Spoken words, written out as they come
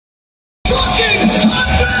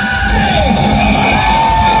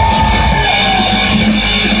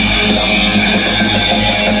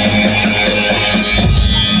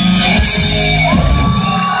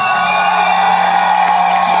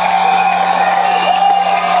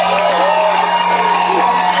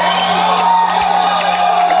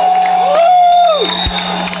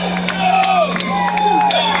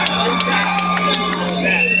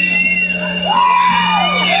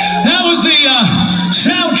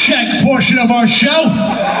portion of our show.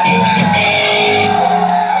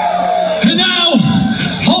 And now,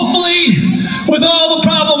 hopefully, with all the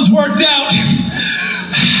problems worked out,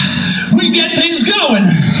 we can get things going.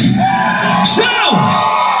 So,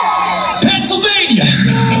 Pennsylvania,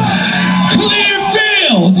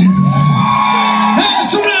 Clearfield, and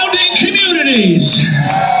surrounding communities.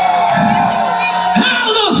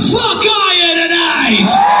 How the fuck are you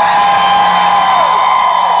tonight?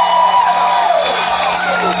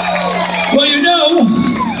 Well, you know,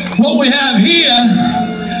 what we have here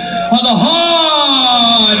are the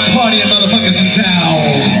hard partying motherfuckers in town.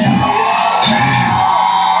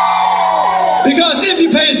 Because if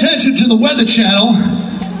you pay attention to the Weather Channel,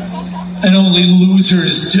 and only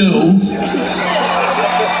losers do,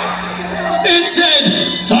 it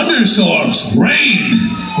said thunderstorms, rain,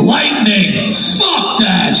 lightning. Fuck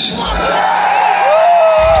that.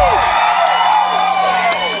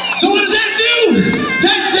 So what does that do?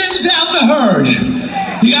 That thins out the herd.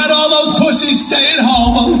 You got all those pussies staying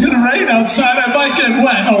home. Oh, it's gonna rain outside. I might get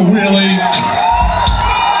wet. Oh, really?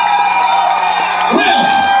 Well,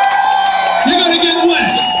 you're gonna get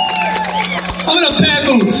wet. I'm in a bad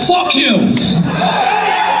mood. Fuck you. And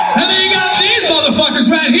then you got these motherfuckers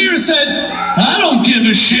right here said, I don't give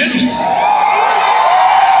a shit.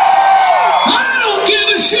 I don't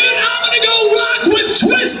give a shit. I'm gonna go rock with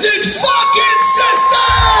Twisted fucking Sister.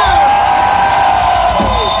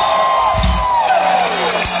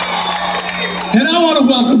 And I want to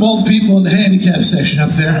welcome all the people in the handicap section up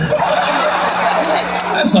there.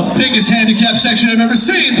 That's the biggest handicap section I've ever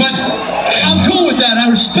seen, but I'm cool with that. I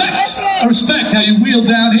respect how you wheel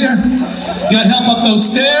down here. You got help up those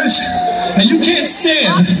stairs, and you can't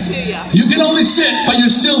stand. You can only sit, but you're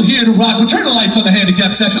still here to rock. Well, turn the lights on the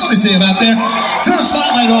handicap section. Let me see them out there. Turn the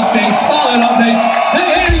spotlight off, Dave. Spotlight off, Dave. Hey,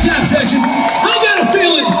 handicap section. I got a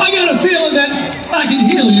feeling that I can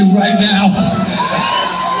heal you right now.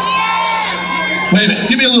 Wait a minute.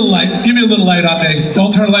 Give me a little light. Give me a little light on me.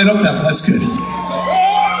 Don't turn the light off. No, that's good.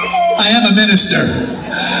 I am a minister.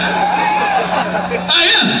 I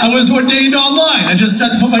am. I was ordained online. I just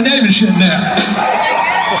had to put my name and shit in there.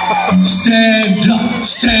 Stand up,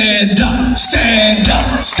 stand up, stand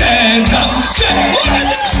up, stand up, stand up. Look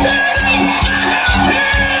at them stand up. I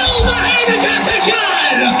have healed the handicap to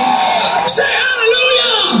God. Say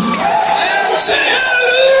hallelujah. Say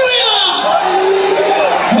hallelujah.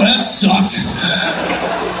 Oh, that sucked.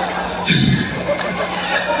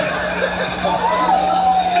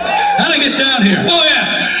 How'd I get down here? Oh,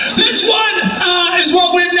 yeah. This one is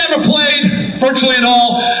what we've never played virtually at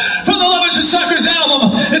all. From the Lovers and Suckers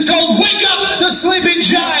album. It's called Wake Up the Sleeping